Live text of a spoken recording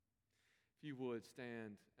If you would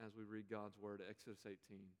stand as we read God's word, Exodus 18.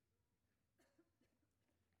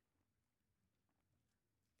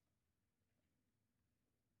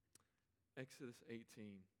 Exodus 18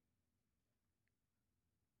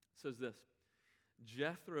 says this: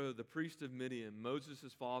 Jethro, the priest of Midian,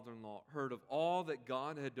 Moses' father-in-law, heard of all that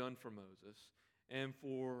God had done for Moses and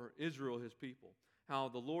for Israel, his people, how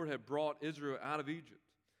the Lord had brought Israel out of Egypt.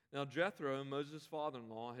 Now Jethro, Moses'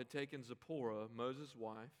 father-in-law, had taken Zipporah, Moses'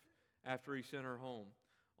 wife, after he sent her home,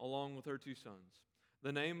 along with her 2 sons.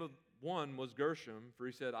 The name of one was Gershom, for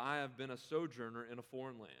he said, I have been a sojourner in a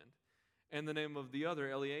foreign land. And the name of the other,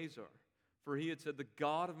 Eleazar, for he had said, the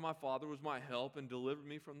God of my father was my help and delivered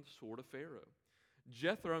me from the sword of Pharaoh.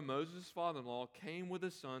 Jethro, Moses' father-in-law, came with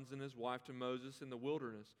his sons and his wife to Moses in the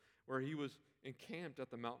wilderness, where he was encamped at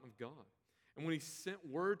the mountain of God. And when he sent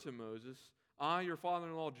word to Moses, I, your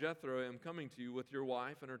father-in-law Jethro, am coming to you with your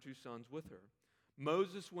wife and her 2 sons with her.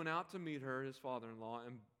 Moses went out to meet her, his father-in-law,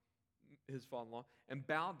 and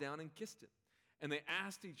bowed down and kissed him. And they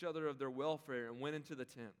asked each other of their welfare and went into the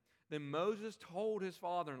tent. Then Moses told his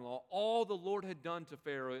father-in-law all the Lord had done to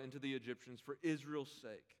Pharaoh and to the Egyptians for Israel's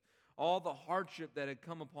sake, all the hardship that had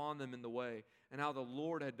come upon them in the way, and how the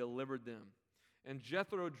Lord had delivered them. And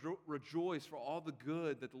Jethro rejoiced for all the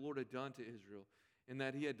good that the Lord had done to Israel, and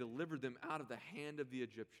that he had delivered them out of the hand of the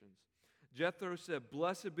Egyptians. Jethro said,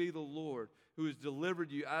 Blessed be the Lord, who has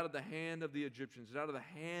delivered you out of the hand of the Egyptians, and out of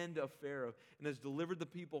the hand of Pharaoh, and has delivered the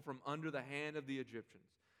people from under the hand of the Egyptians.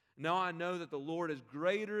 Now I know that the Lord is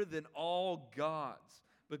greater than all gods,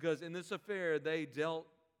 because in this affair they dealt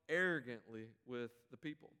arrogantly with the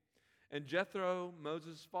people. And Jethro,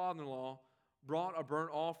 Moses' father-in-law, brought a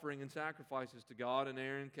burnt offering and sacrifices to God, and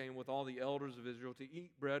Aaron came with all the elders of Israel to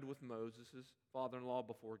eat bread with Moses' father-in-law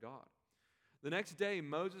before God. The next day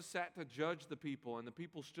Moses sat to judge the people, and the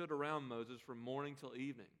people stood around Moses from morning till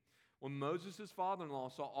evening. When Moses' father-in-law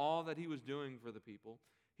saw all that he was doing for the people,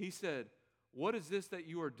 he said, What is this that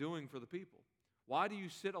you are doing for the people? Why do you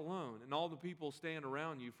sit alone, and all the people stand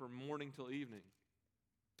around you from morning till evening?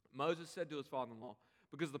 Moses said to his father-in-law,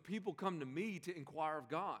 Because the people come to me to inquire of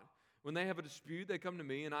God. When they have a dispute, they come to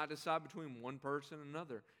me, and I decide between one person and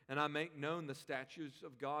another, and I make known the statutes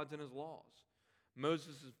of God and his laws.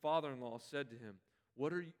 Moses' father-in-law said to him,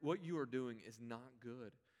 What you are doing is not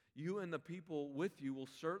good. You and the people with you will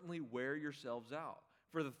certainly wear yourselves out,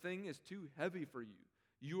 for the thing is too heavy for you.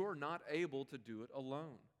 You are not able to do it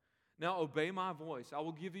alone. Now obey my voice. I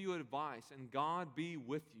will give you advice, and God be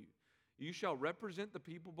with you. You shall represent the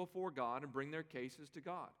people before God and bring their cases to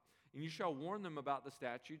God. And you shall warn them about the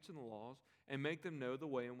statutes and the laws, and make them know the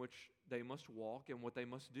way in which they must walk and what they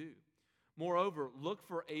must do. Moreover, look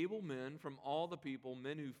for able men from all the people,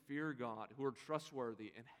 men who fear God, who are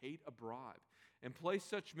trustworthy and hate a bribe. And place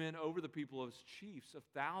such men over the people as chiefs of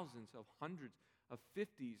thousands, of hundreds, of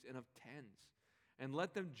 50s, and of tens. And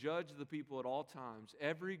let them judge the people at all times.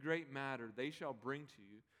 Every great matter they shall bring to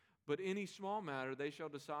you, but any small matter they shall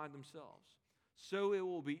decide themselves. So it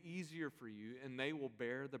will be easier for you, and they will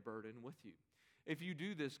bear the burden with you. If you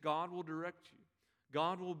do this, God will direct you.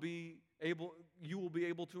 You will be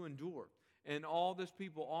able to endure. And all this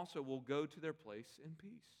people also will go to their place in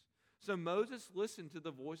peace. So Moses listened to the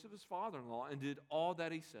voice of his father-in-law and did all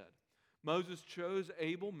that he said. Moses chose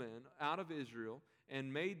able men out of Israel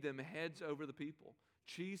and made them heads over the people,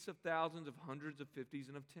 chiefs of thousands, of hundreds, of 50s,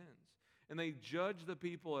 and of tens. And they judged the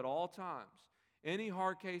people at all times. Any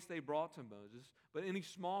hard case they brought to Moses, but any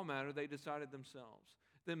small matter they decided themselves.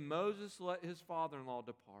 Then Moses let his father-in-law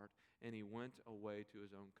depart, and he went away to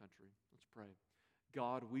his own country. Let's pray.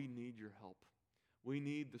 God, we need your help. We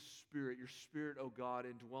need the Spirit, your Spirit, oh God,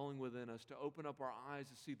 indwelling within us to open up our eyes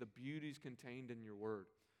to see the beauties contained in your word.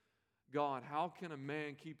 God, how can a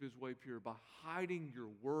man keep his way pure? By hiding your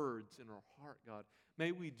words in our heart, God.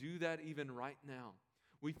 May we do that even right now.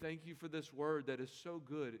 We thank you for this word that is so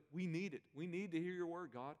good. We need it. We need to hear your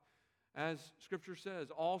word, God. As Scripture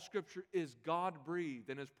says, all Scripture is God-breathed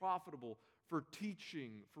and is profitable for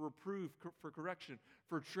teaching, for reproof, for correction,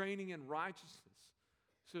 for training in righteousness,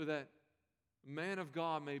 so that the man of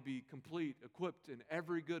God may be complete, equipped in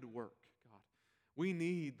every good work, God. We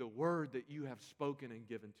need the word that you have spoken and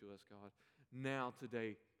given to us, God, now,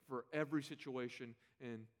 today, for every situation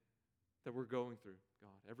that we're going through,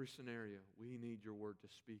 God. Every scenario, we need your word to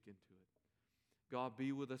speak into it. God,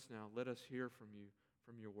 be with us now. Let us hear from you,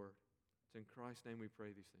 from your word. It's in Christ's name we pray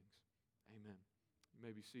these things. Amen. You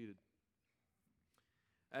may be seated.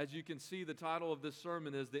 As you can see, the title of this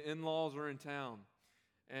sermon is The In-Laws Are in Town.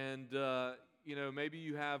 And, maybe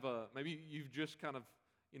you've just kind of,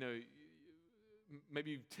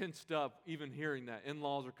 maybe you've tensed up even hearing that.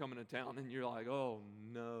 In-laws are coming to town, and you're like, oh,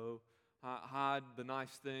 no. hide the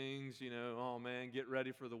nice things, oh man, get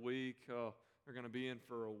ready for the week. Oh, they're going to be in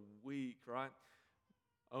for a week, right?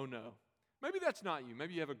 Oh no. Maybe that's not you.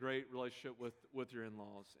 Maybe you have a great relationship with your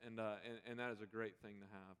in-laws, and that is a great thing to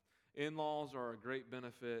have. In-laws are a great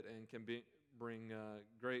benefit and can bring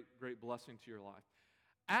great blessing to your life.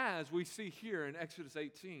 As we see here in Exodus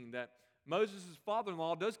 18, that Moses'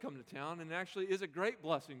 father-in-law does come to town and actually is a great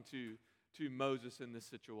blessing to Moses in this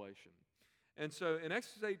situation. And so in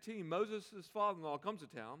Exodus 18, Moses' father-in-law comes to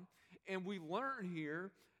town, and we learn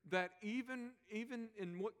here that even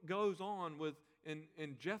in what goes on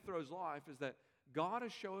in Jethro's life is that God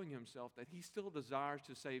is showing himself that he still desires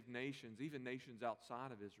to save nations, even nations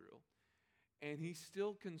outside of Israel. And he's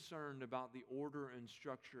still concerned about the order and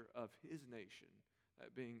structure of his nation,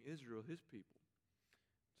 that being Israel, his people.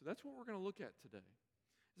 So that's what we're going to look at today,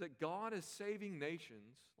 is that God is saving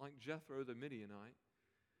nations like Jethro the Midianite,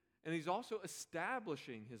 and he's also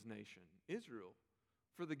establishing his nation, Israel,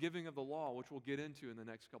 for the giving of the law, which we'll get into in the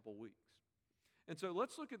next couple weeks. And so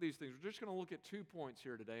let's look at these things. We're just going to look at 2 points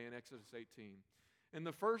here today in Exodus 18. In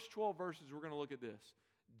the first 12 verses, we're going to look at this: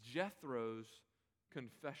 Jethro's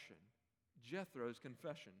confession. Jethro's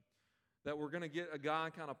confession. That we're going to get a guy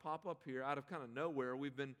kind of pop up here out of kind of nowhere.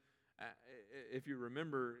 We've been, if you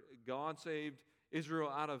remember, God saved Israel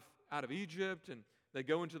out of Egypt, and they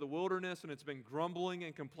go into the wilderness, and it's been grumbling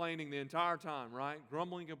and complaining the entire time, right?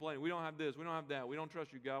 Grumbling and complaining. We don't have this. We don't have that. We don't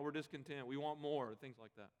trust you, God. We're discontent. We want more, things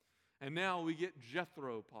like that. And now we get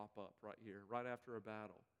Jethro pop up right here, right after a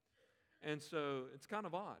battle. And so it's kind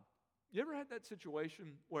of odd. You ever had that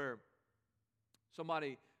situation where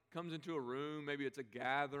somebody comes into a room, maybe it's a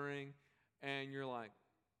gathering, and you're like,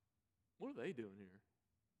 what are they doing here?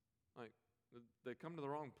 Like, did they come to the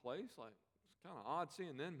wrong place? Like, it's kind of odd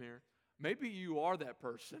seeing them here. Maybe you are that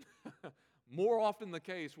person. More often the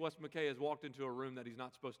case, Wes McKay has walked into a room that he's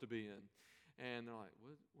not supposed to be in. And they're like,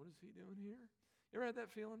 what is he doing here? You ever had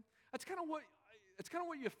that feeling? That's kind of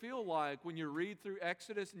what you feel like when you read through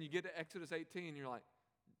Exodus and you get to Exodus 18 and you're like,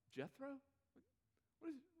 Jethro?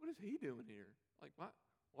 What is he doing here? Like, why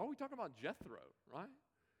are we talking about Jethro, right?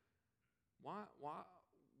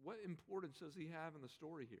 What importance does he have in the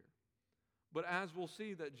story here? But as we'll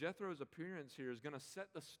see, that Jethro's appearance here is going to set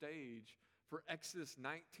the stage for Exodus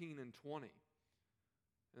 19 and 20.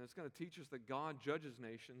 And it's going to teach us that God judges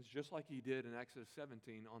nations just like he did in Exodus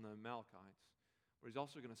 17 on the Amalekites, where he's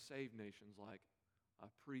also going to save nations like a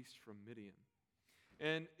priest from Midian.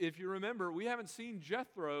 And if you remember, we haven't seen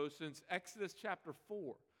Jethro since Exodus chapter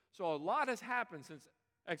 4. So a lot has happened since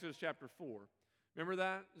Exodus chapter 4. Remember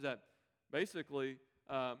that? Is that basically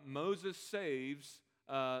Moses saves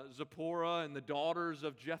Zipporah and the daughters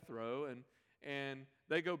of Jethro, and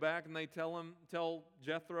they go back and they tell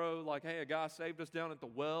Jethro, like, hey, a guy saved us down at the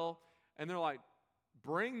well. And they're like,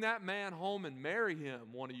 bring that man home and marry him,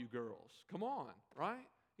 one of you girls. Come on, right?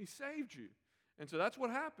 He saved you. And so that's what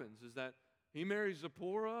happens, is that he marries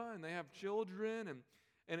Zipporah and they have children.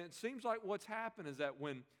 And it seems like what's happened is that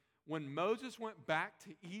when Moses went back to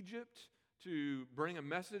Egypt to bring a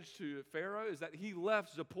message to Pharaoh, is that he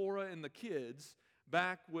left Zipporah and the kids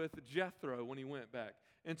back with Jethro when he went back.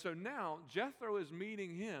 And so now Jethro is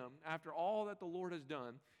meeting him after all that the Lord has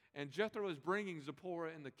done, and Jethro is bringing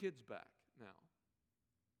Zipporah and the kids back now.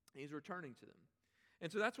 He's returning to them.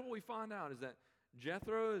 And so that's what we find out, is that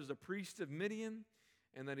Jethro is the priest of Midian,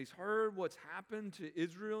 and that he's heard what's happened to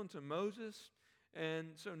Israel and to Moses. And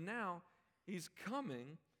so now he's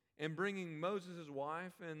coming and bringing Moses'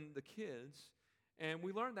 wife and the kids. And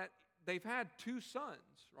we learn that they've had 2 sons,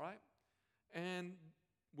 right? And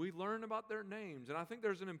we learn about their names. And I think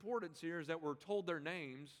there's an importance here, is that we're told their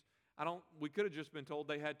names. We could have just been told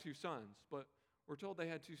they had 2 sons, but we're told they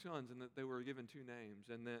had 2 sons and that they were given 2 names,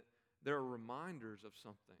 and that they're reminders of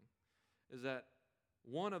something. Is that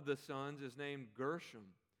one of the sons is named Gershom,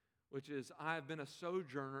 which is, I have been a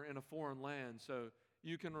sojourner in a foreign land. So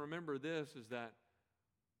you can remember this, is that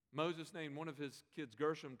Moses named one of his kids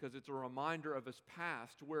Gershom because it's a reminder of his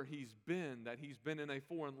past, where he's been, that he's been in a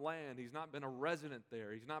foreign land. He's not been a resident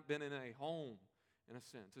there. He's not been in a home, in a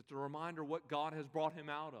sense. It's a reminder what God has brought him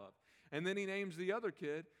out of. And then he names the other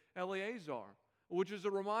kid Eleazar, which is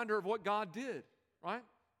a reminder of what God did, right?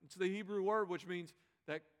 It's the Hebrew word which means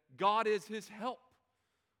that God is his help.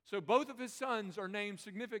 So both of his sons are named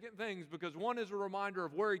significant things, because one is a reminder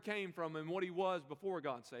of where he came from and what he was before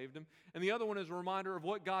God saved him, and the other one is a reminder of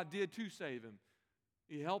what God did to save him.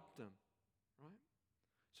 He helped him, right?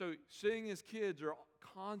 So seeing his kids are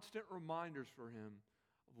constant reminders for him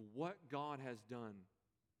of what God has done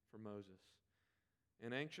for Moses.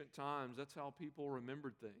 In ancient times, that's how people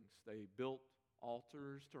remembered things. They built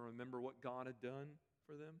altars to remember what God had done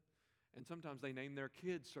for them. And sometimes they name their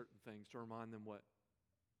kids certain things to remind them what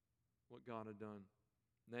God had done.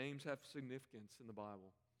 Names have significance in the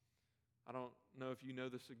Bible. I don't know if you know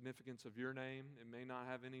the significance of your name. It may not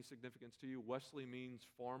have any significance to you. Wesley means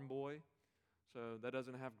farm boy, so that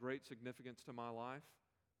doesn't have great significance to my life.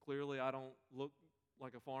 Clearly, I don't look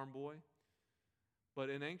like a farm boy. But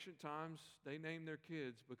in ancient times, they named their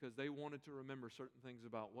kids because they wanted to remember certain things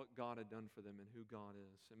about what God had done for them and who God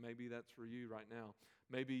is. And maybe that's for you right now.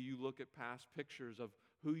 Maybe you look at past pictures of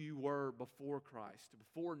who you were before Christ,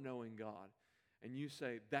 before knowing God, and you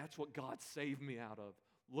say, that's what God saved me out of.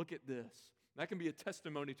 Look at this. That can be a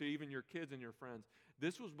testimony to even your kids and your friends.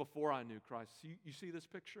 This was before I knew Christ. You see this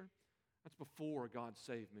picture? That's before God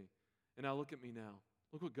saved me. And now look at me now.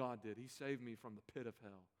 Look what God did. He saved me from the pit of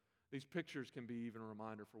hell. These pictures can be even a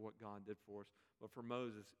reminder for what God did for us. But for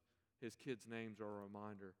Moses, his kids' names are a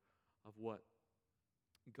reminder of what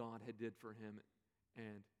God had did for him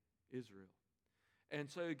and Israel. And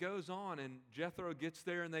so it goes on, and Jethro gets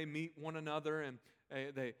there, and they meet one another, and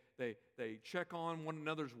they check on one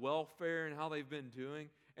another's welfare and how they've been doing.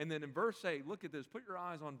 And then in verse 8, look at this. Put your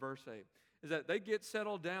eyes on verse 8. Is that they get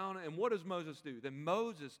settled down, and what does Moses do? Then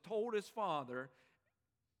Moses told his father-in-law,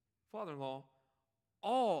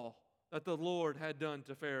 all that the Lord had done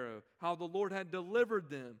to Pharaoh, how the Lord had delivered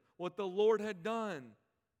them, what the Lord had done,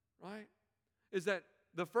 right? Is that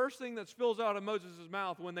the first thing that spills out of Moses'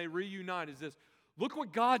 mouth when they reunite is this: look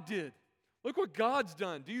what God did. Look what God's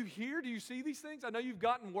done. Do you hear? Do you see these things? I know you've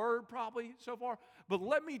gotten word probably so far, but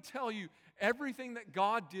let me tell you everything that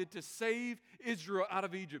God did to save Israel out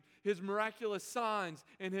of Egypt. His miraculous signs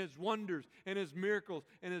and His wonders and His miracles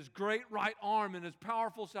and His great right arm and His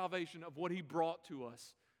powerful salvation of what He brought to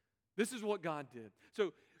us. This is what God did.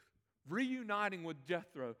 So reuniting with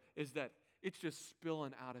Jethro is that it's just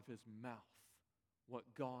spilling out of his mouth what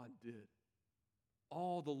God did.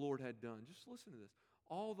 All the Lord had done. Just listen to this.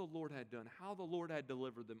 All the Lord had done, how the Lord had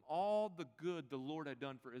delivered them, all the good the Lord had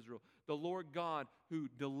done for Israel. The Lord God who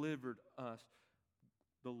delivered us.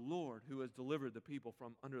 The Lord who has delivered the people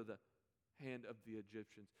from under the hand of the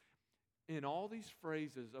Egyptians. In all these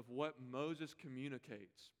phrases of what Moses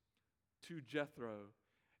communicates to Jethro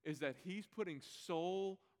is that he's putting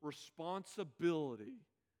sole responsibility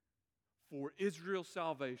for Israel's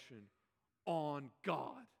salvation on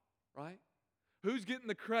God, right? Who's getting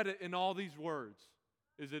the credit in all these words?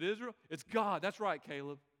 Is it Israel? It's God. That's right,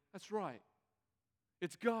 Caleb. That's right.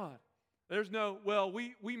 It's God. There's no, well,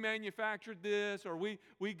 we manufactured this, or we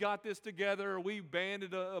got this together, or we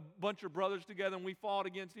banded a bunch of brothers together and we fought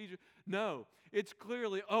against Egypt. No, it's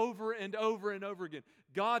clearly over and over and over again.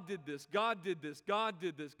 God did this, God did this, God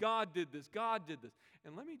did this, God did this, God did this.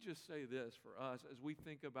 And let me just say this for us as we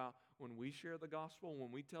think about when we share the gospel,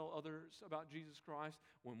 when we tell others about Jesus Christ,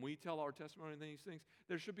 when we tell our testimony and these things,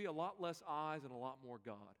 there should be a lot less eyes and a lot more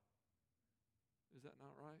God. Is that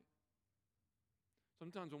not right?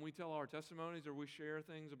 Sometimes when we tell our testimonies or we share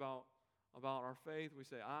things about our faith, we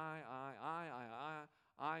say, I,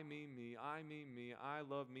 me, me, I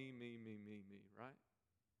love me, right?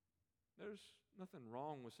 There's nothing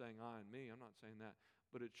wrong with saying I and me. I'm not saying that.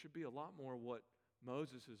 But it should be a lot more what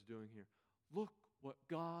Moses is doing here. Look what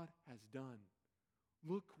God has done.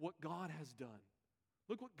 Look what God has done.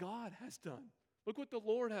 Look what God has done. Look what the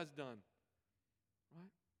Lord has done.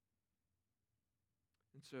 Right?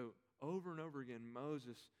 And so, over and over again,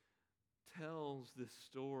 Moses tells this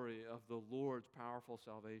story of the Lord's powerful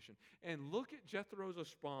salvation. And look at Jethro's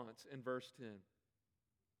response in verse 10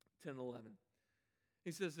 and 11.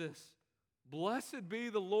 He says this: blessed be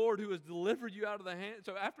the Lord who has delivered you out of the hand.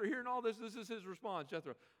 So after hearing all this, this is his response,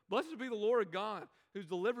 Jethro. Blessed be the Lord God who's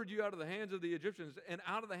delivered you out of the hands of the Egyptians and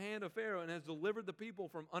out of the hand of Pharaoh, and has delivered the people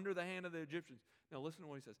from under the hand of the Egyptians. Now listen to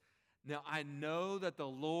what he says. Now I know that the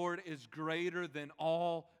Lord is greater than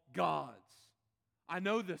all gods. I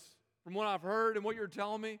know this from what I've heard and what you're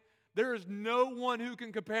telling me. There is no one who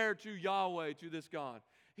can compare to Yahweh, to this God.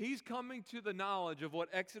 He's coming to the knowledge of what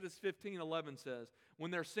Exodus 15:11 says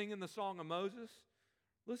when they're singing the song of Moses.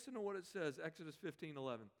 Listen to what it says, Exodus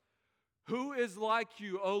 15:11. Who is like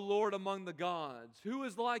you, O Lord, among the gods? Who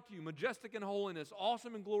is like you, majestic in holiness,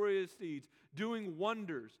 awesome in glorious deeds, doing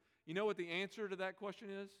wonders? You know what the answer to that question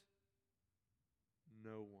is?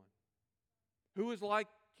 No one. Who is like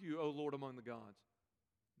you, O Lord, among the gods?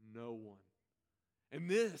 No one. And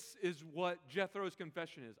this is what Jethro's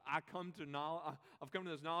confession is. I've come to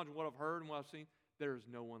this knowledge of what I've heard and what I've seen. There is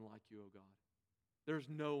no one like you, O God. There's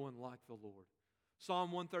no one like the Lord.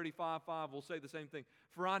 Psalm 135:5 will say the same thing.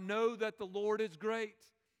 For I know that the Lord is great,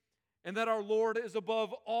 and that our Lord is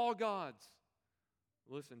above all gods.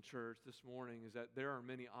 Listen, church, this morning is that there are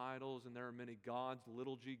many idols and there are many gods,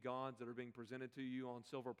 little g gods, that are being presented to you on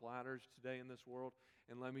silver platters today in this world.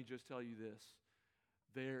 And let me just tell you this.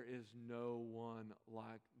 There is no one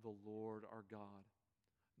like the Lord our God.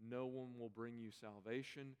 No one will bring you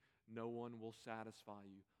salvation. No one will satisfy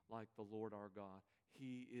you like the Lord our God.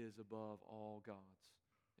 He is above all gods.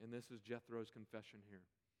 And this is Jethro's confession here.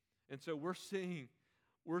 And so we're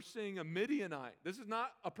seeing a Midianite. This is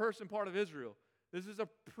not a person part of Israel. This is a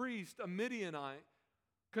priest, a Midianite,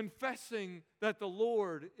 confessing that the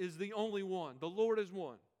Lord is the only one. The Lord is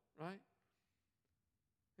one, right?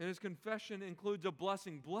 And his confession includes a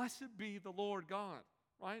blessing. Blessed be the Lord God,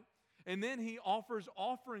 right? And then he offers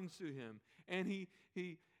offerings to him, and he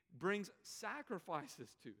brings sacrifices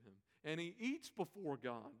to him, and he eats before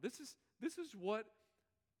God. This is what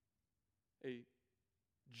a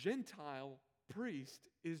Gentile priest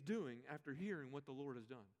is doing after hearing what the Lord has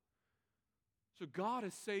done. So God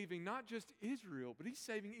is saving not just Israel, but he's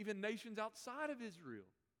saving even nations outside of Israel,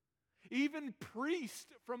 even priests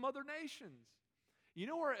from other nations. You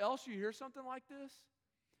know where else you hear something like this?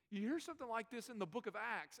 You hear something like this in the book of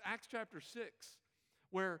Acts, Acts chapter 6,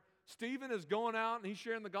 where Stephen is going out and he's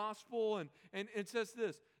sharing the gospel, and it says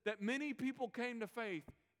this, that many people came to faith,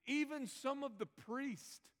 even some of the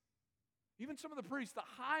priests, the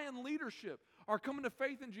high in leadership are coming to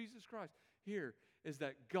faith in Jesus Christ. Here is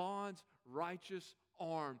that God's righteous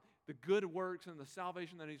arm, the good works and the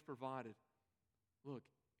salvation that he's provided. Look,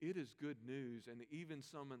 it is good news, and even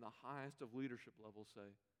some in the highest of leadership levels say,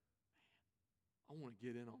 man, I want to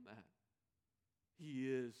get in on that. He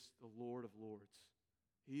is the Lord of lords.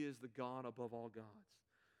 He is the God above all gods.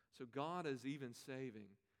 So God is even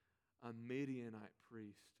saving a Midianite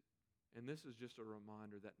priest. And this is just a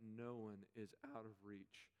reminder that no one is out of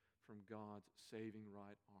reach from God's saving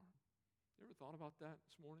right arm. You ever thought about that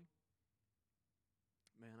this morning?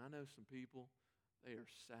 Man, I know some people, they are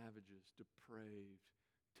savages, depraved,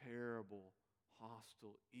 terrible,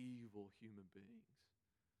 hostile, evil human beings.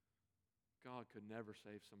 God could never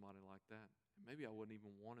save somebody like that. And maybe I wouldn't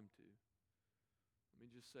even want him to. Let me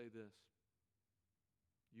just say this.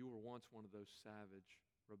 You were once one of those savage,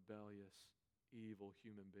 rebellious, evil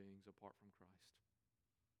human beings apart from Christ.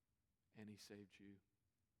 And he saved you.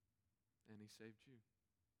 And he saved you.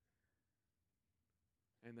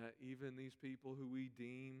 And that even these people who we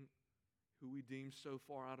deem so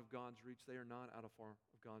far out of God's reach, they are not out of far of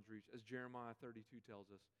God's reach. As Jeremiah 32 tells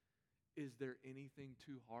us, is there anything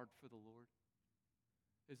too hard for the Lord?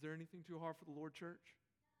 Is there anything too hard for the Lord, church?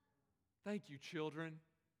 Thank you, children.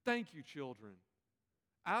 Thank you, children.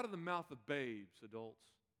 Out of the mouth of babes, adults.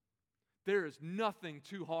 There is nothing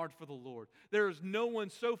too hard for the Lord. There is no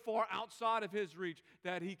one so far outside of his reach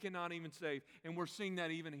that he cannot even save. And we're seeing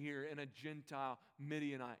that even here in a Gentile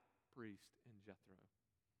Midianite priest in Jethro.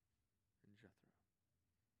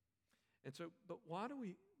 And so, but why do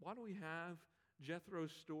we have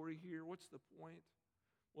Jethro's story here? What's the point?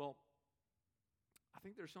 Well, I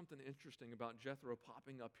think there's something interesting about Jethro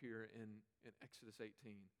popping up here in Exodus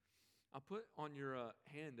 18. I put on your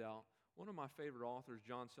handout one of my favorite authors,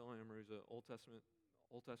 John Sillinger, who's an Old Testament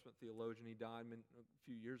theologian. He died a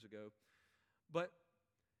few years ago. But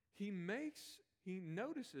he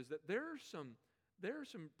notices that there are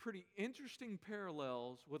some pretty interesting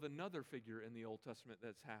parallels with another figure in the Old Testament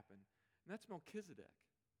that's happened, and that's Melchizedek.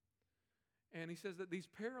 And he says that these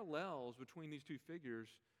parallels between these two figures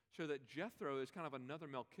show that Jethro is kind of another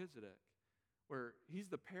Melchizedek, where he's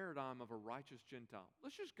the paradigm of a righteous Gentile.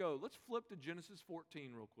 Let's flip to Genesis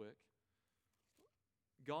 14 real quick.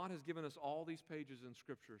 God has given us all these pages in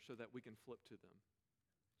Scripture so that we can flip to them.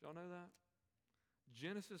 Did y'all know that?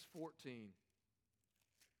 Genesis 14.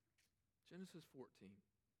 Genesis 14.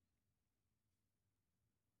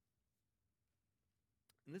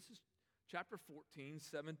 And this is chapter 14,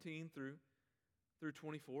 17 through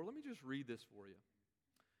 24. Let me just read this for you.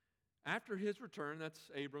 After his return,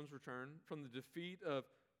 that's Abram's return, from the defeat of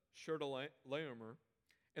Chedorlaomer,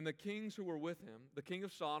 and the kings who were with him, the king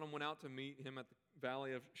of Sodom went out to meet him at the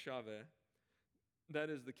valley of Shaveh, that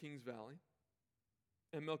is the king's valley.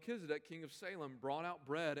 And Melchizedek, king of Salem, brought out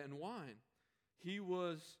bread and wine. He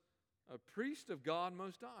was a priest of God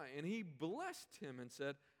Most High, and he blessed him and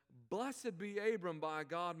said, "Blessed be Abram by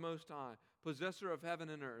God Most High, possessor of heaven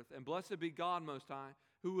and earth, and blessed be God Most High,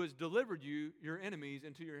 who has delivered you, your enemies,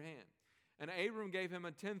 into your hand." And Abram gave him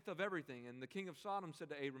a tenth of everything. And the king of Sodom said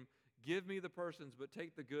to Abram, "Give me the persons, but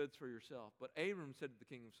take the goods for yourself." But Abram said to the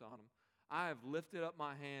king of Sodom, "I have lifted up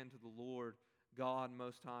my hand to the Lord God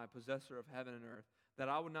Most High, possessor of heaven and earth, that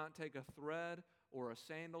I would not take a thread or a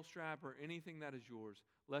sandal strap or anything that is yours,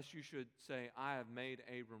 lest you should say, I have made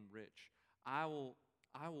Abram rich. I will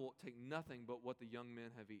I will take nothing but what the young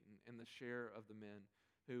men have eaten, and the share of the men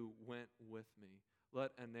who went with me.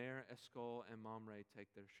 Let Aner, Eshcol, and Mamre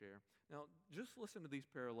take their share. Now, just listen to these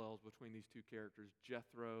parallels between these two characters,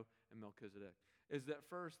 Jethro and Melchizedek. Is that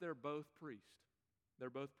first, they're both priests. They're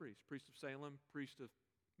both priests. Priest of Salem, priest of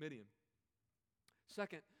Midian.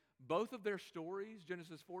 Second, both of their stories,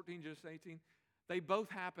 Genesis 14, Genesis 18, they both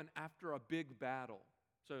happen after a big battle.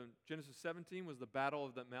 So Genesis 17 was the battle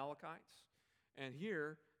of the Amalekites. And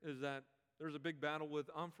here is that there's a big battle with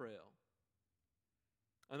Amphrael.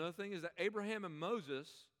 Another thing is that Abraham and Moses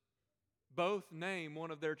both name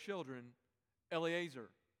one of their children Eliezer.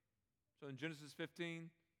 So in Genesis 15,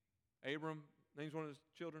 Abram names one of his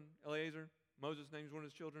children Eliezer. Moses names one of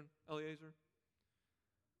his children Eliezer.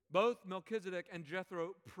 Both Melchizedek and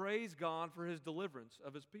Jethro praise God for his deliverance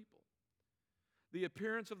of his people. The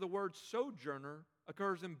appearance of the word sojourner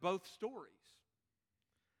occurs in both stories.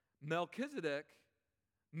 Melchizedek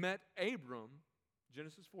met Abram,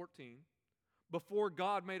 Genesis 14, before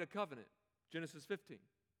God made a covenant, Genesis 15.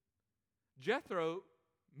 Jethro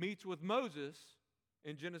meets with Moses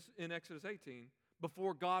in Exodus 18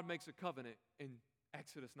 before God makes a covenant in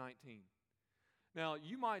Exodus 19. Now,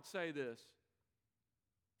 you might say this,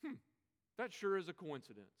 that sure is a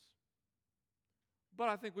coincidence. But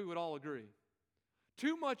I think we would all agree.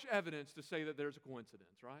 Too much evidence to say that there's a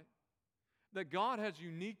coincidence, right? That God has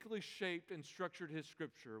uniquely shaped and structured His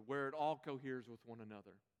Scripture where it all coheres with one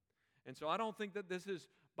another. And so I don't think that this is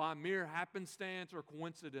by mere happenstance or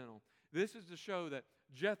coincidental. This is to show that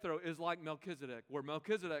Jethro is like Melchizedek, where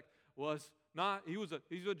Melchizedek was not,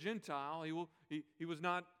 he's a Gentile. He was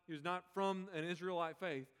not from an Israelite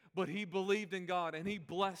faith, but he believed in God and he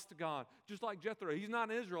blessed God. Just like Jethro, he's not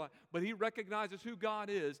an Israelite, but he recognizes who God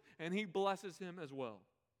is and he blesses him as well.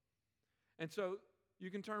 And so you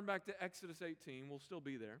can turn back to Exodus 18, we'll still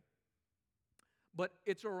be there. But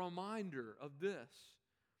it's a reminder of this,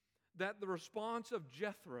 that the response of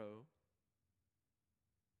Jethro,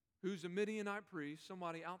 who's a Midianite priest,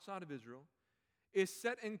 somebody outside of Israel, is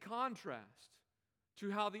set in contrast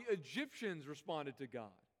to how the Egyptians responded to God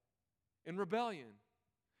in rebellion.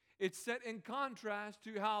 It's set in contrast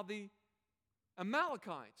to how the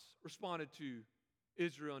Amalekites responded to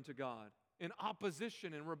Israel and to God in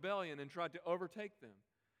opposition and rebellion and tried to overtake them.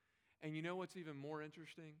 And you know what's even more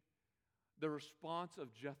interesting? The response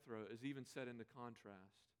of Jethro is even set into contrast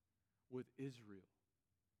with Israel,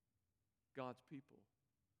 God's people,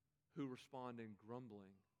 who respond in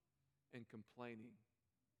grumbling and complaining,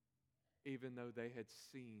 even though they had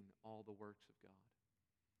seen all the works of God.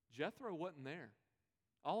 Jethro wasn't there.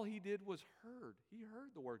 All he did was heard. He heard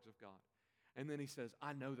the words of God. And then he says,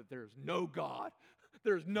 I know that there is no God.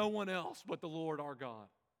 There is no one else but the Lord our God.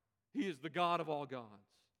 He is the God of all gods.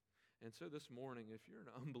 And so this morning, if you're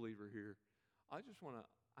an unbeliever here, I just want to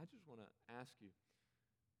ask you,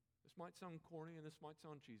 this might sound corny and this might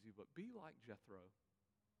sound cheesy, but be like Jethro.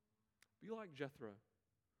 Be like Jethro.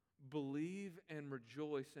 Believe and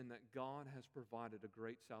rejoice in that God has provided a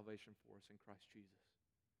great salvation for us in Christ Jesus.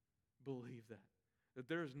 Believe that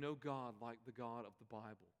there is no God like the God of the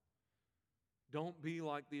Bible. Don't be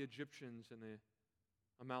like the Egyptians and the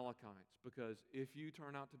Amalekites, because if you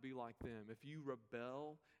turn out to be like them, if you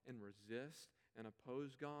rebel and resist and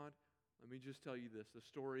oppose God, let me just tell you this, the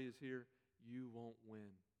story is here, you won't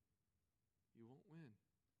win. You won't win.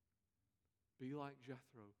 Be like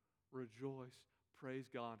Jethro. Rejoice, praise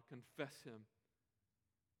God, confess Him,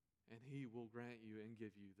 and He will grant you and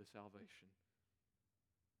give you the salvation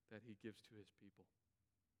that He gives to His people.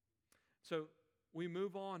 So we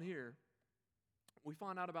move on here. We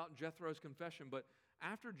find out about Jethro's confession, but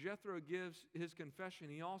after Jethro gives his confession,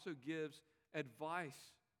 he also gives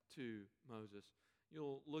advice to Moses.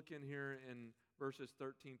 You'll look in here in verses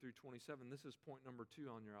 13 through 27. This is point number 2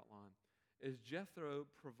 on your outline, is Jethro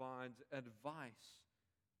provides advice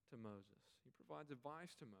to Moses. He provides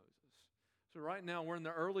advice to Moses. So right now we're in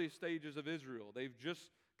the early stages of Israel. They've just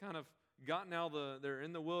kind of gotten out they're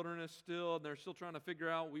in the wilderness still, and they're still trying to figure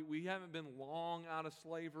out, we haven't been long out of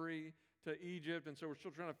slavery to Egypt, and so we're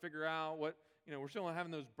still trying to figure out what, we're still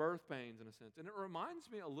having those birth pains in a sense. And it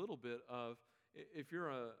reminds me a little bit of, if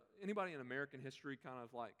you're anybody in American history, kind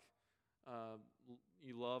of like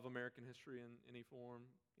you love American history in any form,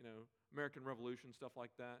 American Revolution, stuff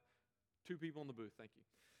like that. 2 people in the booth, thank you.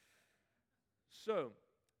 So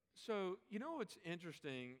what's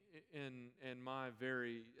interesting in my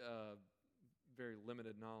very very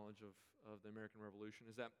limited knowledge of the American Revolution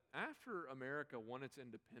is that after America won its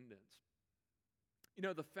independence,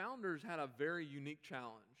 the founders had a very unique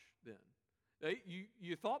challenge then.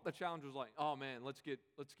 You thought the challenge was like, oh man, let's get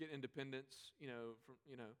independence,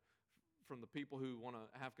 from the people who want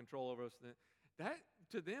to have control over us. That,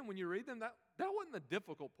 to them, when you read them, that wasn't the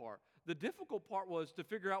difficult part. The difficult part was to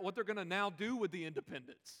figure out what they're going to now do with the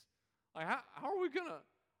independence. Like, how are we going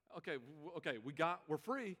to, okay, we're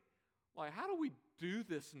free. Like, how do we do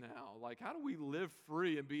this now? Like, how do we live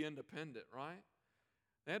free and be independent, right?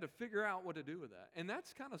 They had to figure out what to do with that. And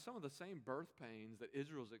that's kind of some of the same birth pains that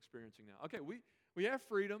Israel's experiencing now. Okay, we have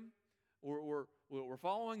freedom. We're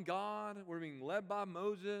following God. We're being led by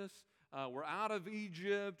Moses. We're out of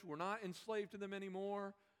Egypt. We're not enslaved to them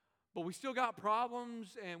anymore. But we still got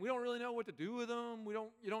problems, and we don't really know what to do with them.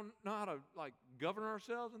 You don't know how to govern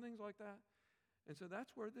ourselves and things like that. And so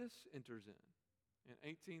that's where this enters in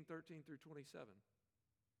 18:13 through 27.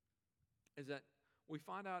 Is that we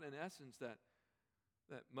find out in essence that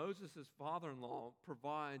Moses' father-in-law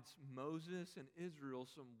provides Moses and Israel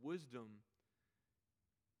some wisdom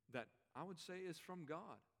that I would say is from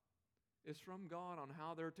God. It's from God on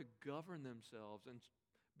how they're to govern themselves and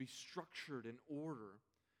be structured in order.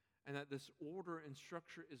 And that this order and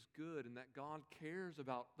structure is good, and that God cares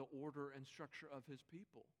about the order and structure of His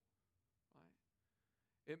people.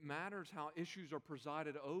 Right? It matters how issues are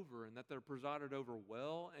presided over, and that they're presided over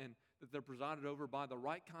well, and that they're presided over by the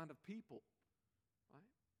right kind of people. Right?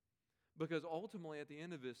 Because ultimately, at the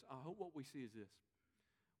end of this, I hope what we see is this.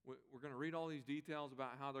 We're going to read all these details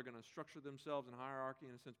about how they're going to structure themselves in hierarchy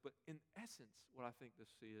in a sense, but in essence, what I think this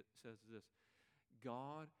says is this.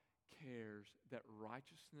 God cares that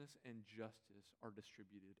righteousness and justice are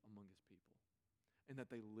distributed among His people, and that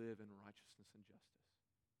they live in righteousness and justice.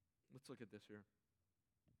 Let's look at this here.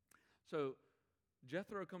 So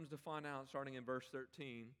Jethro comes to find out, starting in verse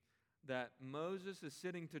 13, that Moses is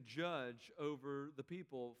sitting to judge over the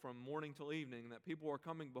people from morning till evening, that people are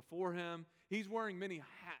coming before him. He's wearing many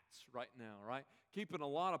hats right now, right? Keeping a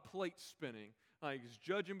lot of plates spinning. He's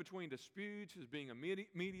judging between disputes. He's being a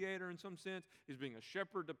mediator in some sense. He's being a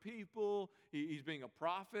shepherd to people. He's being a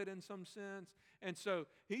prophet in some sense. And so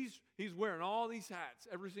he's wearing all these hats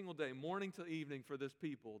every single day, morning till evening, for this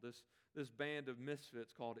people, this band of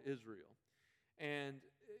misfits called Israel. And,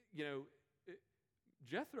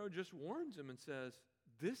 Jethro just warns him and says,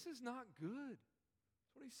 this is not good.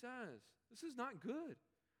 That's what he says. This is not good.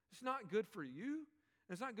 It's not good for you, and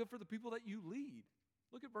it's not good for the people that you lead.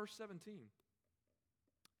 Look at verse 17. It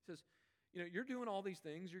says, you're doing all these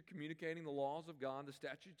things. You're communicating the laws of God, the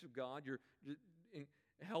statutes of God. You're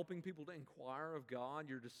helping people to inquire of God.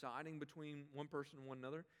 You're deciding between one person and one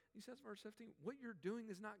another. He says, verse 15, what you're doing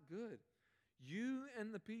is not good. You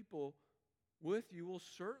and the people with you will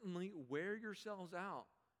certainly wear yourselves out,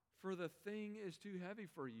 for the thing is too heavy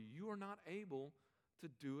for you. You are not able to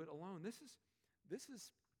do it alone. This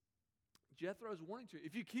is Jethro's warning to you.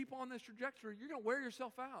 If you keep on this trajectory, you're going to wear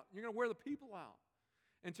yourself out. You're going to wear the people out.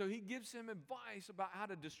 And so he gives him advice about how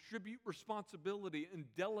to distribute responsibility and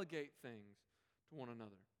delegate things to one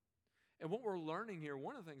another. And what we're learning here,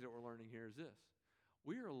 one of the things that we're learning here is this.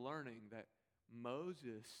 We are learning that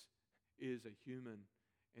Moses is a human,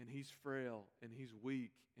 and he's frail, and he's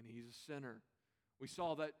weak, and he's a sinner. We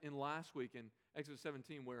saw that in last week in Exodus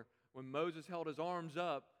 17, where when Moses held his arms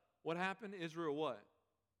up, what happened? Israel what?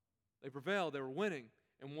 They prevailed. They were winning.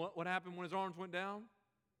 And what happened when his arms went down?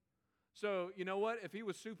 So, you know what? If he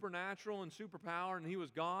was supernatural and superpower and he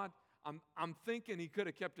was God, I'm thinking he could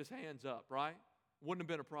have kept his hands up, right? Wouldn't have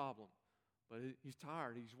been a problem. But he's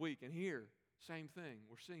tired. He's weak. And here, same thing.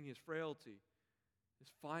 We're seeing his frailty, his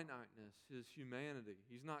finiteness, his humanity.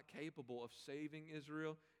 He's not capable of saving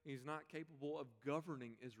Israel. He's not capable of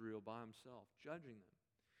governing Israel by himself, judging them.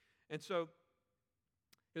 And so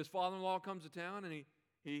his father-in-law comes to town, and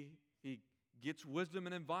he gets wisdom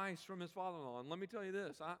and advice from his father-in-law. And let me tell you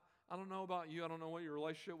this. I don't know about you. I don't know what your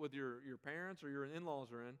relationship with your parents or your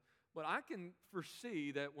in-laws are in. But I can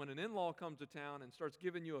foresee that when an in-law comes to town and starts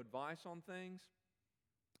giving you advice on things,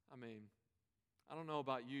 I don't know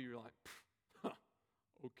about you. You're like,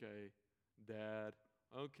 okay, Dad,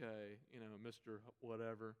 okay, Mr.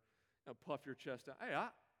 Whatever. Puff your chest out. Hey,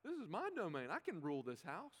 this is my domain. I can rule this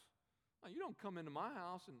house. You don't come into my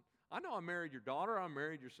house, and I know I married your daughter, I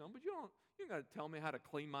married your son, but you ain't got to tell me how to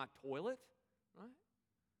clean my toilet, right?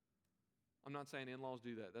 I'm not saying in-laws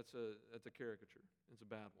do that. That's a caricature. It's a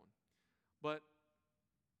bad one. But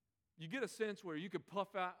you get a sense where you could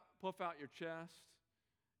puff out your chest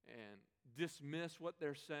and dismiss what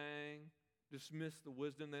they're saying, dismiss the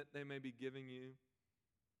wisdom that they may be giving you.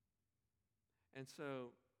 And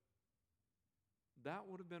so that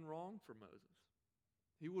would have been wrong for Moses.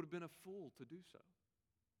 He would have been a fool to do so.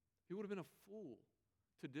 He would have been a fool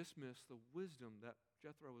to dismiss the wisdom that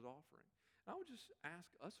Jethro was offering. And I would just ask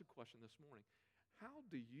us a question this morning. How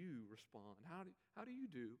do you respond? How do you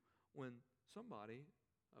do when somebody,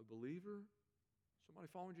 a believer, somebody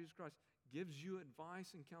following Jesus Christ, gives you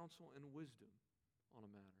advice and counsel and wisdom on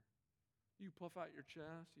a matter. You puff out your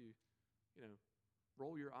chest, you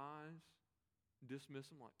roll your eyes, dismiss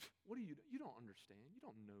them like, what do you don't understand. You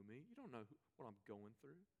don't know me. You don't know what I'm going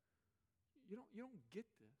through. You don't get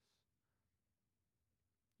this.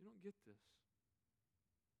 You don't get this.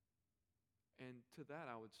 And to that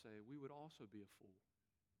I would say we would also be a fool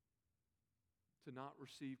to not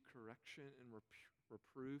receive correction and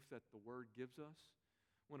reproof that the Word gives us.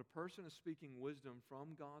 When a person is speaking wisdom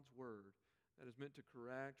from God's Word that is meant to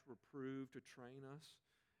correct, reprove, to train us,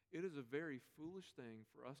 it is a very foolish thing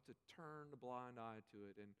for us to turn a blind eye to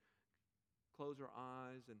it and close our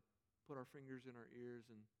eyes and put our fingers in our ears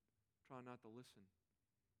and try not to listen.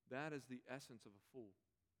 That is the essence of a fool.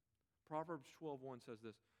 Proverbs 12:1 says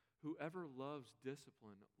this, whoever loves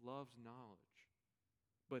discipline loves knowledge,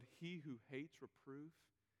 but he who hates reproof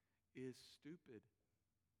is stupid.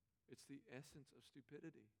 It's the essence of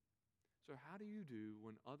stupidity. So how do you do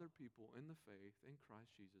when other people in the faith, in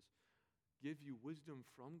Christ Jesus, give you wisdom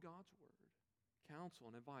from God's Word, counsel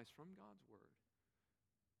and advice from God's Word?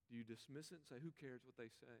 Do you dismiss it and say, who cares what they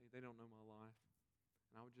say? They don't know my life.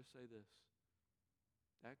 And I would just say this.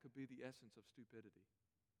 That could be the essence of stupidity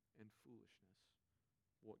and foolishness,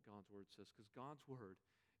 what God's Word says. Because God's Word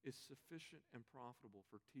is sufficient and profitable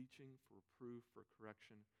for teaching, for reproof, for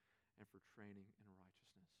correction, and for training in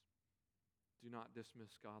righteousness. Do not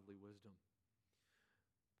dismiss godly wisdom.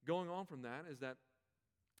 Going on from that is that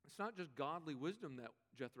it's not just godly wisdom that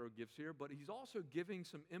Jethro gives here, but he's also giving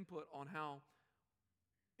some input on how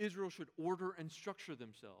Israel should order and structure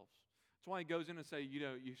themselves. That's why he goes in and say,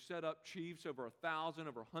 you set up chiefs over 1,000,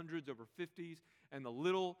 over hundreds, over 50s, and the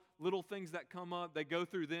little things that come up, they go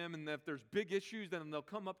through them, and if there's big issues, then they'll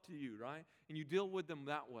come up to you, right? And you deal with them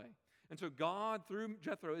that way. And so God, through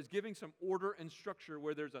Jethro, is giving some order and structure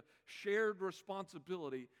where there's a shared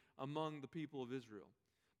responsibility among the people of Israel.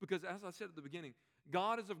 Because as I said at the beginning,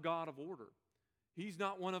 God is a God of order. He's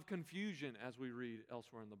not one of confusion, as we read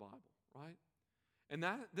elsewhere in the Bible, right? And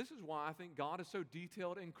this is why I think God is so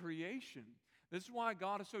detailed in creation. This is why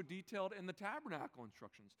God is so detailed in the tabernacle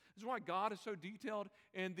instructions. This is why God is so detailed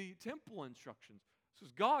in the temple instructions.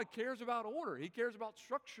 Because God cares about order. He cares about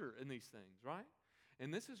structure in these things, right?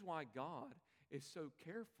 And this is why God is so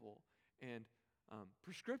careful and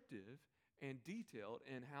prescriptive and detailed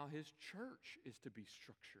in how His church is to be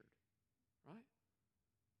structured, right?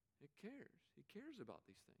 It cares. He cares about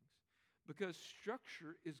these things. Because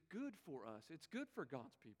structure is good for us. It's good for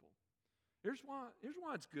God's people. Here's why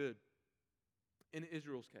it's good in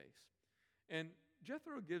Israel's case. And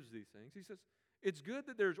Jethro gives these things. He says, it's good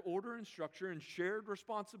that there's order and structure and shared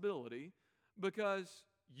responsibility because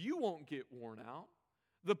you won't get worn out.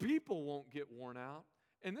 The people won't get worn out.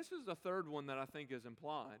 And this is the third one that I think is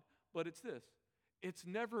implied, but it's this. It's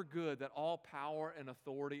never good that all power and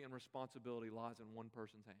authority and responsibility lies in one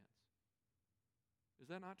person's hands. Is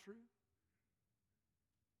that not true?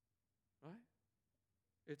 Right?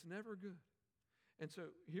 It's never good. And so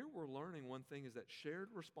here we're learning one thing is that shared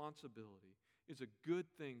responsibility is a good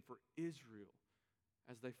thing for Israel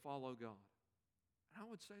as they follow God. And I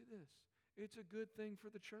would say this, it's a good thing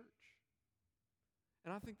for the church.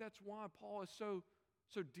 And I think that's why Paul is so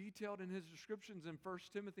detailed in his descriptions in 1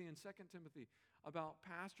 Timothy and 2 Timothy about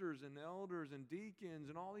pastors and elders and deacons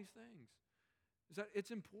and all these things. Is that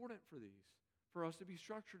it's important for us to be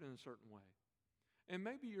structured in a certain way. And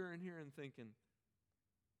maybe you're in here and thinking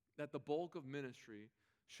that the bulk of ministry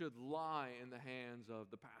should lie in the hands of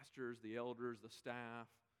the pastors, the elders, the staff.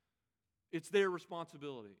 It's their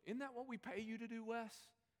responsibility. Isn't that what we pay you to do, Wes?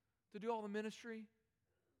 To do all the ministry?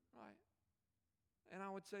 Right. And I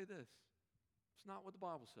would say this. It's not what the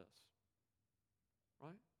Bible says.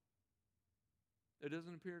 Right? It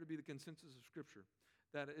doesn't appear to be the consensus of Scripture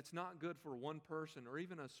that it's not good for one person or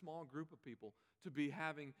even a small group of people to be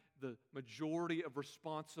having the majority of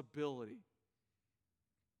responsibility.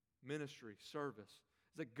 Ministry, service.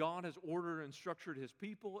 It's that God has ordered and structured His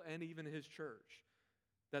people and even His church,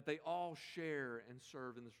 that they all share and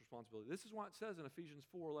serve in this responsibility. This is why it says in Ephesians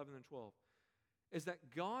 4:11 and 12, is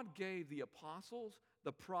that God gave the apostles,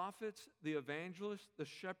 the prophets, the evangelists, the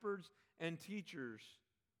shepherds, and teachers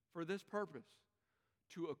for this purpose,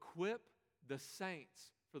 to equip the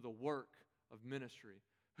saints for the work of ministry.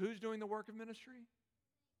 Who's doing the work of ministry?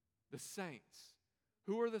 The saints.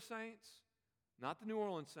 Who are the saints? Not the New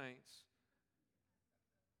Orleans saints.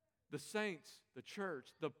 The saints, the church,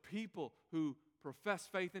 the people who profess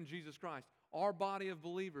faith in Jesus Christ, our body of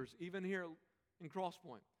believers, even here in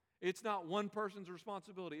Crosspoint. It's not one person's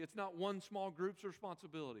responsibility. It's not one small group's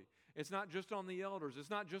responsibility. It's not just on the elders. It's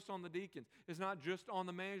not just on the deacons. It's not just on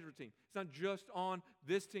the management team. It's not just on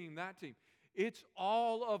this team, that team. It's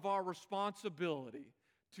all of our responsibility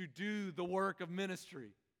to do the work of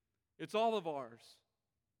ministry. It's all of ours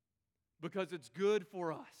because it's good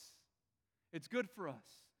for us. It's good for us.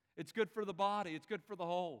 It's good for the body. It's good for the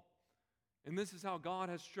whole. And this is how God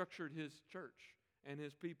has structured His church and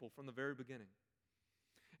His people from the very beginning.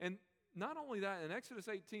 And not only that, in Exodus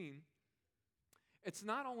 18, it's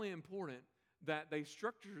not only important that they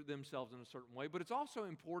structure themselves in a certain way, but it's also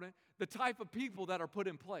important the type of people that are put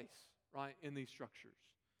in place, right, in these structures.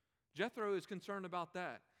 Jethro is concerned about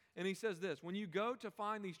that. And he says this, when you go to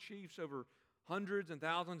find these chiefs over hundreds and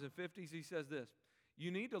thousands and fifties, he says this,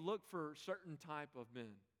 you need to look for certain type of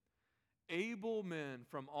men. Able men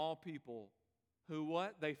from all people who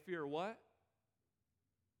what? They fear what?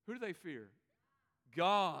 Who do they fear?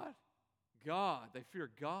 God. God. They fear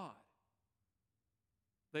God.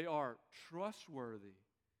 They are trustworthy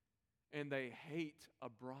and they hate a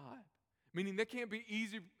bribe. Meaning they can't be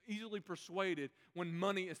easily persuaded when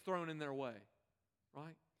money is thrown in their way.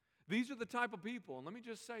 Right? These are the type of people, and let me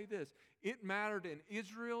just say this, it mattered in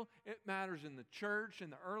Israel, it matters in the church,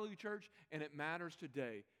 in the early church, and it matters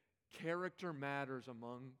today. Character matters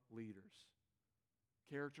among leaders.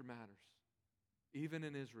 Character matters. Even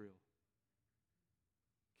in Israel.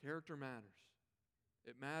 Character matters.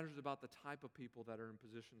 It matters about the type of people that are in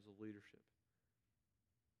positions of leadership.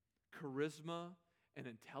 Charisma and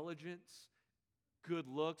intelligence, good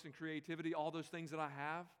looks and creativity, all those things that I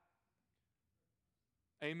have.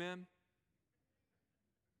 Amen?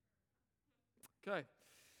 Okay.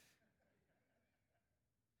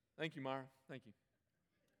 Thank you, Myra. Thank you.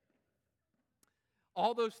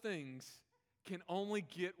 All those things can only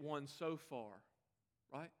get one so far,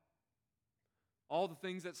 right? All the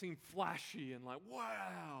things that seem flashy and like,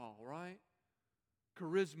 wow, right?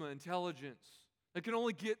 Charisma, intelligence. It can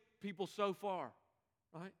only get people so far,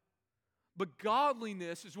 right? But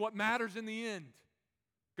godliness is what matters in the end.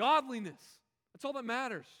 Godliness. That's all that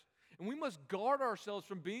matters. And we must guard ourselves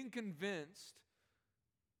from being convinced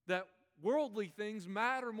that worldly things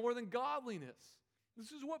matter more than godliness.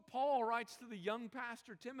 This is what Paul writes to the young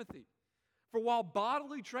pastor Timothy. For while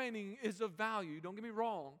bodily training is of value, don't get me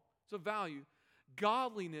wrong, it's of value,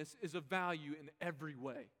 godliness is of value in every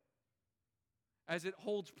way, as it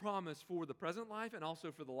holds promise for the present life and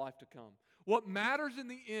also for the life to come. What matters in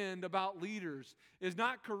the end about leaders is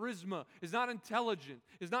not charisma, is not intelligence,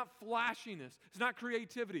 is not flashiness, it's not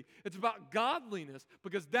creativity. It's about godliness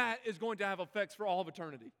because that is going to have effects for all of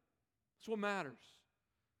eternity. That's what matters.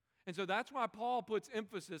 And so that's why Paul puts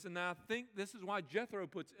emphasis, and I think this is why Jethro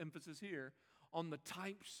puts emphasis here on the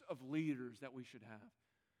types of leaders that we should have.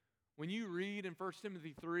 When you read in 1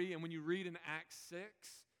 Timothy 3 and when you read in Acts 6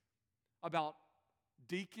 about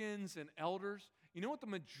deacons and elders, you know what the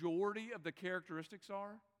majority of the characteristics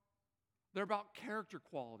are? They're about character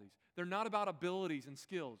qualities. They're not about abilities and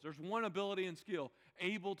skills. There's one ability and skill,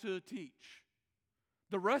 able to teach.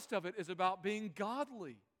 The rest of it is about being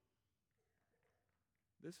godly.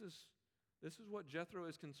 This is what Jethro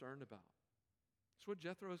is concerned about. It's what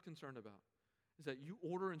Jethro is concerned about, is that you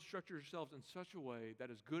order and structure yourselves in such a way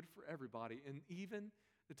that is good for everybody, and even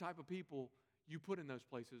the type of people you put in those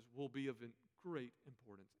places will be of great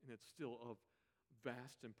importance, and it's still of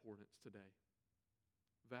vast importance today.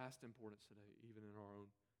 Vast importance today, even in our own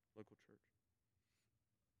local church.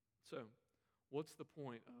 So, what's the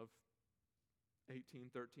point of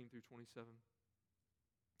 18:13 through 27?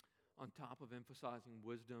 On top of emphasizing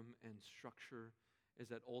wisdom and structure, is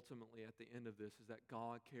that ultimately at the end of this is that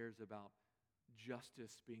God cares about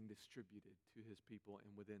justice being distributed to His people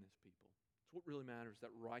and within His people. It's what really matters, that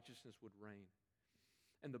righteousness would reign.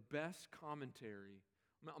 And the best commentary,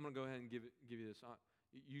 I'm going to go ahead and give you this.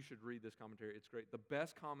 You should read this commentary. It's great. The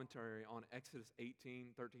best commentary on Exodus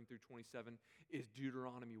 18:13 through 27 is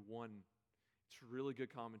Deuteronomy 1. It's a really good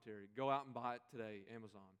commentary. Go out and buy it today,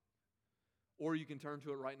 Amazon. Or you can turn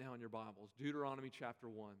to it right now in your Bibles. Deuteronomy chapter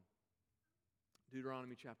 1.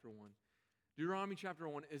 Deuteronomy chapter 1. Deuteronomy chapter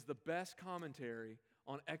 1 is the best commentary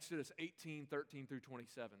on Exodus 18:13 through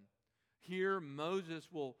 27. Here,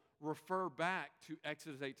 Moses will refer back to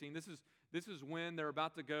Exodus 18. This is when they're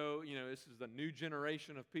about to go, this is the new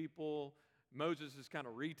generation of people. Moses is kind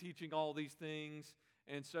of reteaching all these things.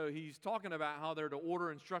 And so he's talking about how they're to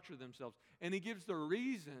order and structure themselves. And he gives the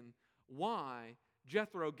reason why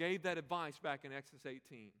Jethro gave that advice back in Exodus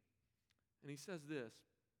 18. And he says this.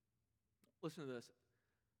 Listen to this.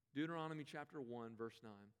 Deuteronomy chapter 1, verse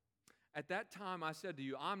 9. At that time I said to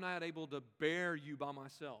you, I'm not able to bear you by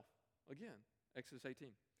myself. Again, Exodus 18.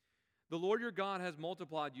 The Lord your God has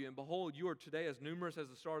multiplied you, and behold, you are today as numerous as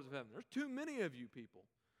the stars of heaven. There's too many of you people.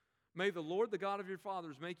 May the Lord, the God of your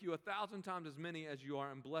fathers, make you 1,000 times as many as you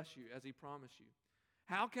are and bless you as he promised you.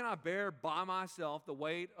 How can I bear by myself the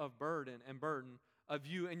weight of burden of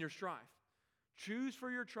you and your strife? Choose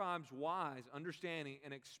for your tribes wise, understanding,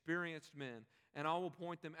 and experienced men, and I will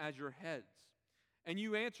appoint them as your heads. And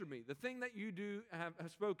you answered me, the thing that you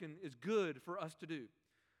have spoken is good for us to do.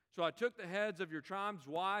 So I took the heads of your tribes,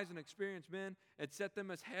 wise and experienced men, and set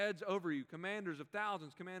them as heads over you, commanders of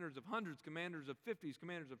thousands, commanders of hundreds, commanders of 50s,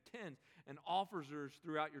 commanders of 10s, and officers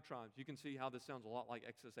throughout your tribes. You can see how this sounds a lot like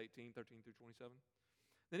Exodus 18, 13 through 27.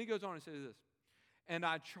 Then he goes on and says this, and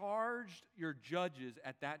I charged your judges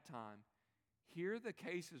at that time, hear the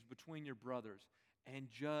cases between your brothers, and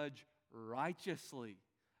judge righteously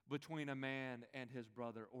between a man and his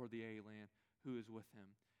brother or the alien who is with him.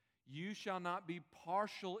 You shall not be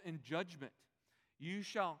partial in judgment. You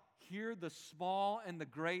shall hear the small and the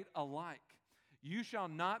great alike. You shall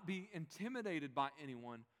not be intimidated by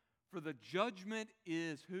anyone, for the judgment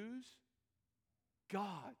is whose?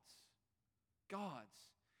 God's. God's.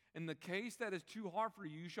 In the case that is too hard for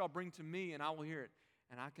you, you shall bring to me, and I will hear it.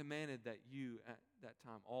 And I commanded that you, at that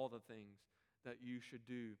time, all the things that you should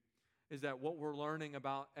do. Is that what we're learning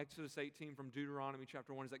about Exodus 18 from Deuteronomy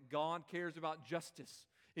chapter 1 is that God cares about justice.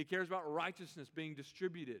 He cares about righteousness being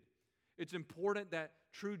distributed. It's important that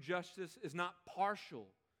true justice is not partial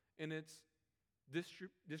in its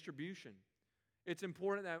distribution. It's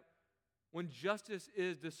important that when justice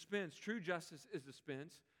is dispensed, true justice is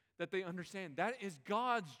dispensed, that they understand that is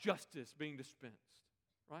God's justice being dispensed,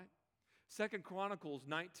 right? 2 Chronicles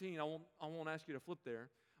 19, I won't ask you to flip there,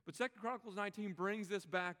 but 2 Chronicles 19 brings this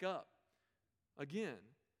back up again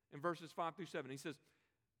in verses 5 through 7. He says,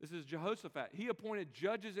 this is Jehoshaphat. He appointed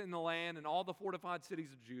judges in the land and all the fortified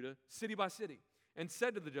cities of Judah, city by city, and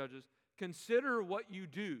said to the judges, consider what you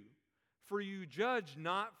do, for you judge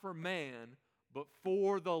not for man, but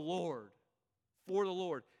for the Lord. For the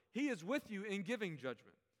Lord. He is with you in giving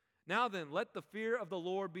judgment. Now then, let the fear of the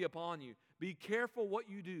Lord be upon you. Be careful what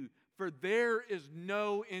you do, for there is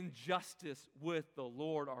no injustice with the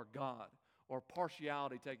Lord our God, or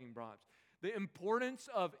partiality taking bribes. The importance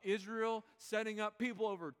of Israel setting up people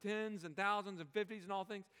over tens and thousands and 50s and all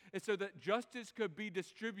things is so that justice could be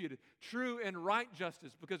distributed, true and right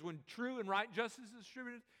justice, because when true and right justice is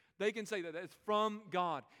distributed, they can say that it's from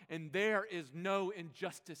God, and there is no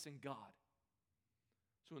injustice in God.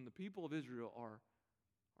 So when the people of Israel are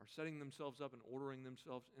setting themselves up and ordering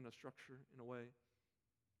themselves in a structure, in a way,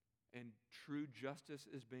 and true justice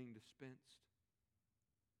is being dispensed,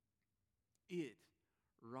 it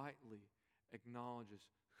rightly acknowledges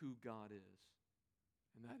who God is,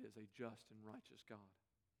 and that is a just and righteous God.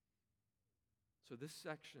 So this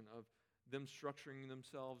section of them structuring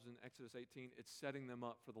themselves in Exodus 18, it's setting them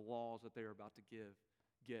up for the laws that they are about to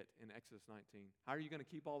get in Exodus 19. How are you going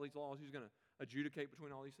to keep all these laws? Who's going to adjudicate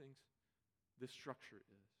between all these things? This structure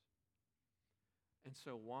is. And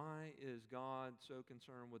so why is God so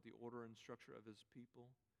concerned with the order and structure of his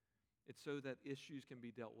people? It's so that issues can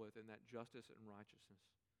be dealt with and that justice and righteousness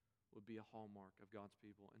would be a hallmark of God's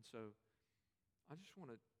people. And so I just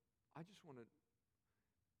want to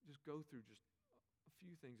just go through just a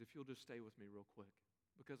few things, if you'll just stay with me real quick,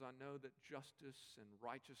 because I know that justice and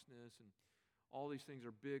righteousness and all these things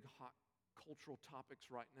are big, hot cultural topics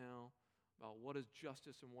right now about what is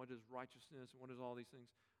justice and what is righteousness and what is all these things.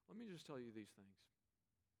 Let me just tell you these things.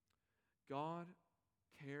 God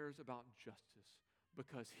cares about justice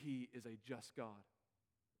because he is a just God.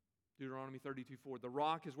 Deuteronomy 32:4, the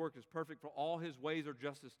rock, his work is perfect, for all his ways are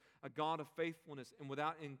justice, a God of faithfulness and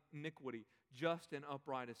without iniquity, just and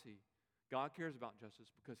upright is he. God cares about justice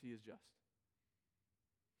because he is just.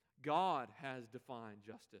 God has defined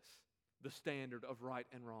justice, the standard of right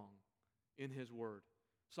and wrong, in his word.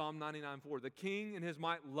 Psalm 99:4, the king in his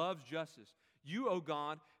might loves justice. You, O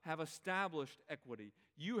God, have established equity.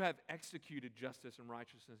 You have executed justice and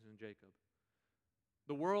righteousness in Jacob.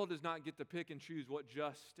 The world does not get to pick and choose what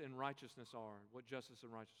just and righteousness are, what justice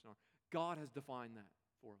and righteousness are. God has defined that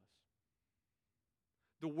for us.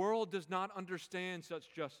 The world does not understand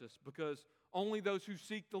such justice because only those who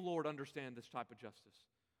seek the Lord understand this type of justice.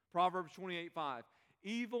 Proverbs 28:5,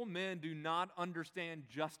 evil men do not understand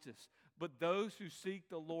justice, but those who seek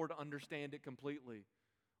the Lord understand it completely.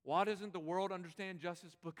 Why doesn't the world understand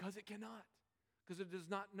justice? Because it cannot. Because it does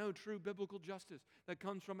not know true biblical justice that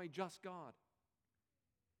comes from a just God.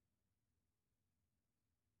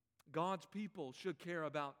 God's people should care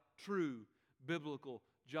about true biblical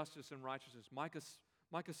justice and righteousness. Micah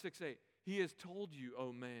 6:8, he has told you,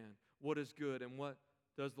 O man, what is good and what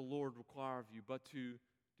does the Lord require of you, but to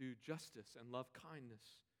do justice and love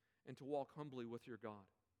kindness, and to walk humbly with your God.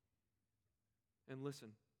 And listen,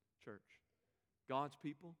 church, God's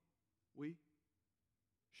people, we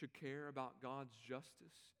should care about God's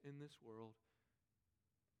justice in this world,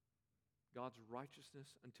 God's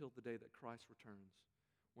righteousness until the day that Christ returns,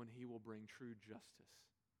 when He will bring true justice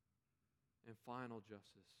and final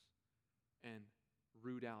justice and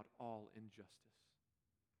root out all injustice.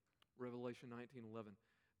 Revelation 19:11.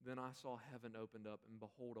 Then I saw heaven opened up, and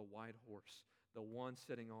behold, a white horse, the one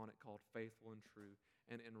sitting on it called Faithful and True,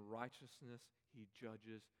 and in righteousness He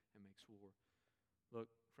judges and makes war. Look,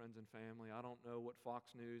 friends and family, I don't know what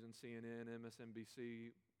Fox News and CNN,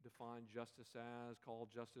 MSNBC define justice as, call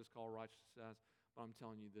righteousness as, but I'm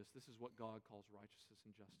telling you this is what God calls righteousness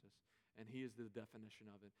and justice, and He is the definition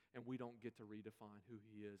of it, and we don't get to redefine who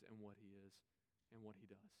He is and what He is and what He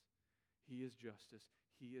does. He is justice,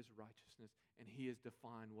 He is righteousness, and He has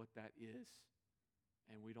defined what that is,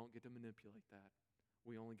 and we don't get to manipulate that.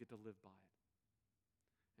 We only get to live by it.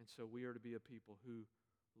 And so we are to be a people who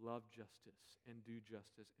love justice and do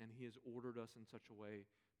justice, and He has ordered us in such a way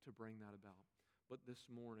to bring that about. But this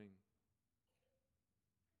morning,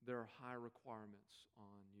 there are high requirements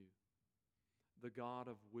on you. The God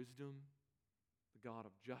of wisdom, the God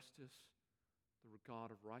of justice, the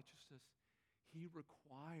God of righteousness, He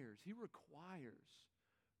requires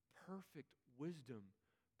perfect wisdom,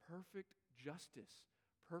 perfect justice,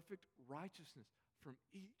 perfect righteousness from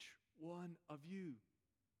each one of you.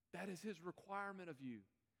 That is His requirement of you.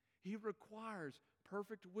 He requires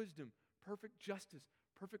perfect wisdom, perfect justice,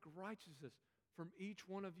 perfect righteousness from each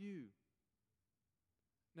one of you.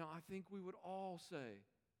 Now, I think we would all say,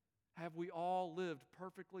 have we all lived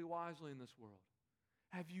perfectly wisely in this world?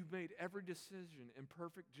 Have you made every decision in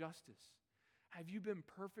perfect justice? Have you been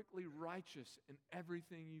perfectly righteous in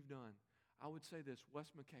everything you've done? I would say this,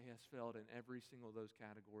 West McKay has failed in every single of those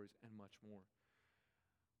categories and much more.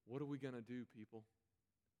 What are we going to do, people?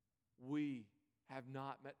 We have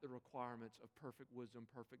not met the requirements of perfect wisdom,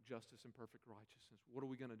 perfect justice, and perfect righteousness. What are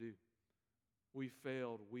we going to do? We've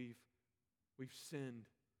failed. We've sinned.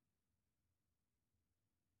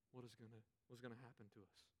 What's going to happen to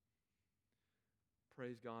us?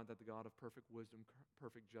 Praise God that the God of perfect wisdom,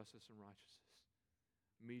 perfect justice, and righteousness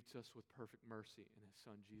meets us with perfect mercy in His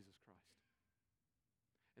Son, Jesus Christ.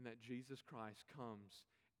 And that Jesus Christ comes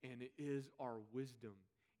and it is our wisdom,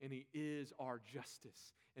 and He is our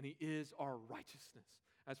justice, and He is our righteousness.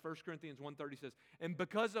 As 1 Corinthians 1:30 says, and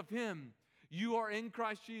because of Him, you are in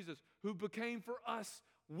Christ Jesus, who became for us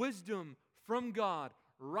wisdom from God,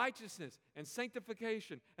 righteousness and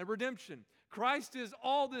sanctification and redemption. Christ is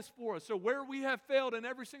all this for us. So where we have failed in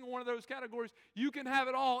every single one of those categories, you can have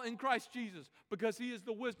it all in Christ Jesus, because He is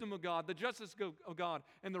the wisdom of God, the justice of God,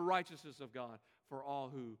 and the righteousness of God for all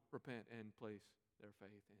who repent and place their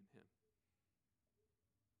faith in Him.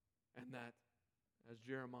 And that, as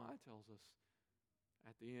Jeremiah tells us,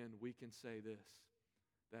 at the end we can say this,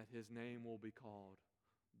 that His name will be called,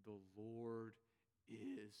 the Lord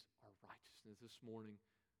is our righteousness. This morning,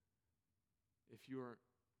 if you are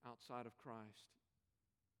outside of Christ,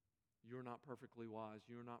 you are not perfectly wise,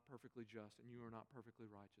 you are not perfectly just, and you are not perfectly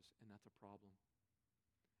righteous, and that's a problem.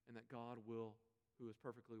 And that God will, who is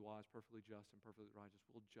perfectly wise, perfectly just, and perfectly righteous,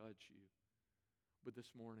 will judge you. But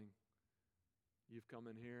this morning, you've come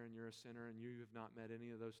in here and you're a sinner and you have not met any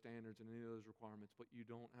of those standards and any of those requirements, but you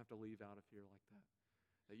don't have to leave out of here like that.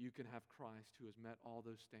 That you can have Christ who has met all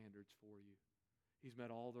those standards for you. He's met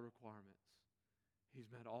all the requirements. He's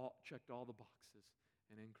checked all the boxes.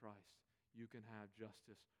 And in Christ, you can have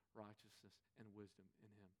justice, righteousness, and wisdom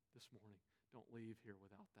in Him this morning. Don't leave here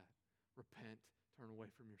without that. Repent, turn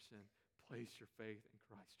away from your sin. Place your faith in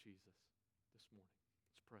Christ Jesus this morning.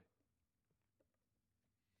 Let's pray.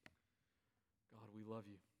 God, we love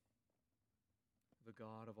You, the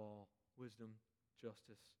God of all wisdom,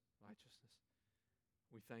 justice, righteousness.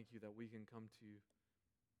 We thank You that we can come to You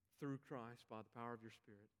through Christ by the power of Your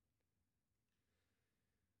Spirit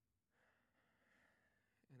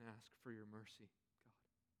and ask for Your mercy, God.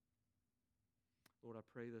 Lord, I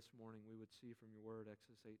pray this morning we would see from Your word,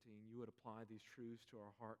 Exodus 18, You would apply these truths to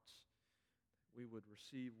our hearts. We would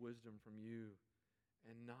receive wisdom from You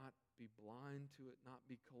and not be blind to it, not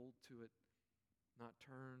be cold to it, not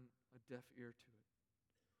turn a deaf ear to it.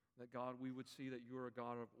 That, God, we would see that You are a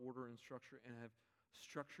God of order and structure and have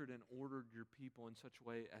structured and ordered Your people in such a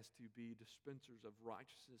way as to be dispensers of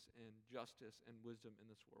righteousness and justice and wisdom in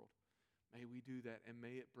this world. May we do that, and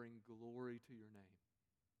may it bring glory to Your name,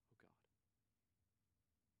 oh God.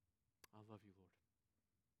 I love You, Lord.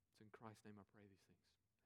 It's in Christ's name I pray these things.